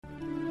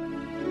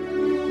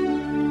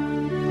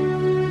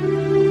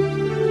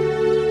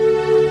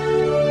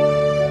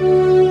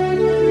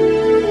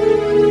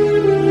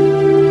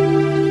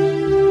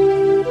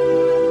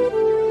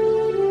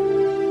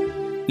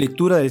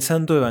Lectura del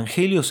Santo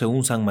Evangelio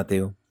según San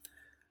Mateo.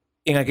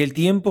 En aquel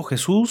tiempo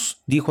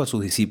Jesús dijo a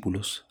sus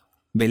discípulos: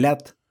 Velad,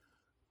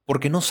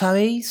 porque no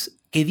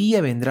sabéis qué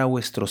día vendrá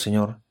vuestro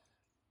Señor.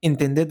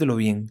 Entendedlo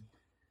bien.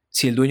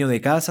 Si el dueño de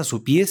casa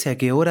supiese a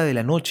qué hora de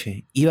la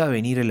noche iba a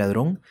venir el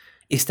ladrón,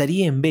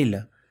 estaría en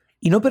vela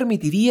y no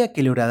permitiría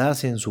que le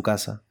horadase en su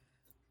casa.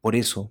 Por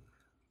eso,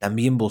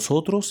 también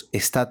vosotros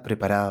estad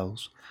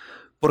preparados,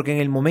 porque en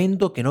el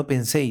momento que no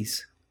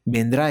penséis,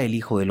 vendrá el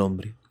Hijo del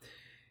Hombre.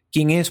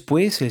 ¿Quién es,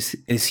 pues,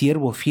 el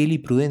siervo fiel y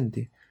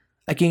prudente,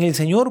 a quien el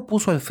Señor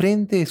puso al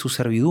frente de su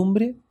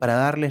servidumbre para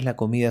darles la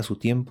comida a su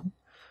tiempo?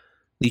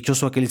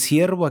 Dichoso aquel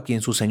siervo a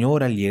quien su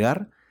Señor, al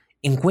llegar,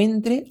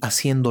 encuentre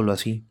haciéndolo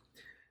así.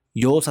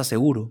 Yo os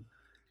aseguro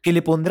que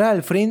le pondrá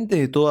al frente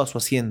de toda su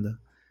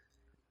hacienda.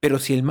 Pero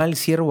si el mal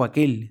siervo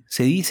aquel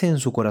se dice en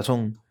su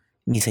corazón: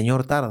 mi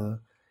señor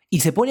tarda,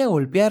 y se pone a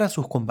golpear a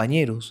sus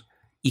compañeros,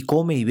 y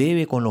come y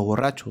bebe con los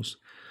borrachos,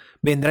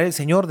 vendrá el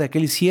señor de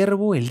aquel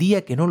siervo el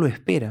día que no lo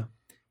espera,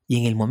 y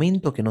en el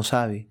momento que no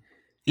sabe,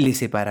 le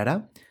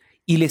separará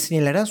y le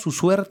señalará su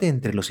suerte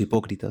entre los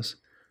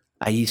hipócritas.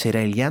 Allí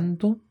será el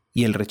llanto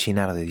y el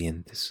rechinar de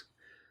dientes.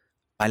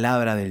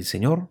 Palabra del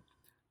Señor.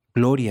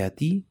 Gloria a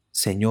ti,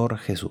 Señor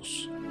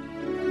Jesús.